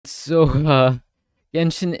So,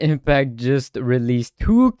 Genshin Impact just released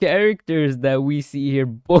two characters that we see here,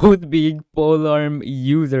 both being polearm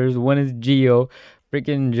users. One is Geo,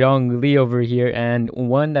 freaking Zhongli over here, and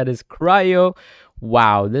one that is Cryo.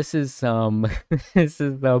 Wow, this is some this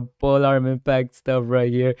is the polearm impact stuff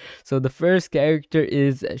right here. So the first character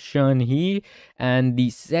is SHENHE, and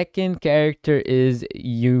the second character is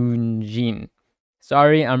Yunjin.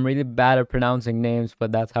 Sorry, I'm really bad at pronouncing names,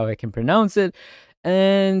 but that's how I can pronounce it.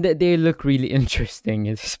 And they look really interesting,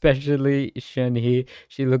 especially SHENHE.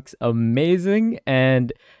 She looks amazing,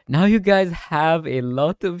 and now you guys have a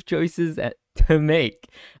lot of choices to make.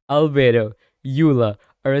 Albedo, Eula,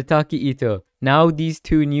 Arataki Ito. Now these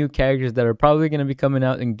two new characters that are probably going to be coming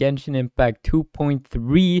out in Genshin Impact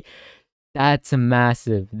 2.3. That's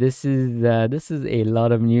massive. This is a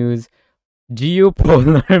lot of news.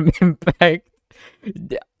 Geopolar Impact.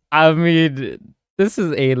 I mean, this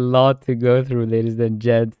is a lot to go through, ladies and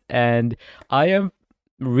gents, and I am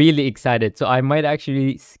really excited. So I might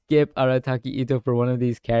actually skip Arataki Ito for one of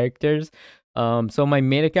these characters. So my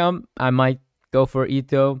main account, I might go for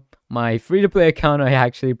Ito. My free-to-play account, I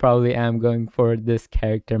actually probably am going for this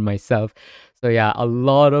character myself. So yeah, a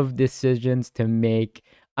lot of decisions to make.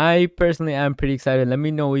 I personally am pretty excited. Let me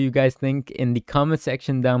know what you guys think in the comment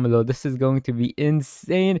section down below. This is going to be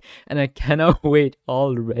insane, and I cannot wait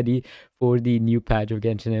already for the new patch of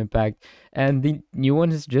Genshin Impact. And the new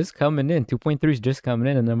one is just coming in. 2.3 is just coming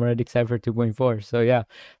in, and I'm already excited for 2.4. So yeah,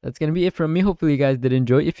 that's going to be it from me. Hopefully you guys did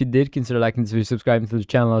enjoy. If you did, consider liking this video, subscribing to the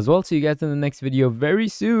channel as well. See you guys in the next video very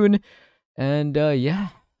soon. And yeah,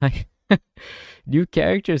 new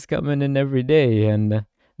characters coming in every day, and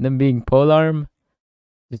them being polearm,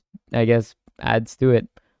 just, I guess, adds to it.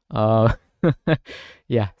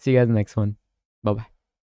 Yeah, see you guys in the next one. Bye bye.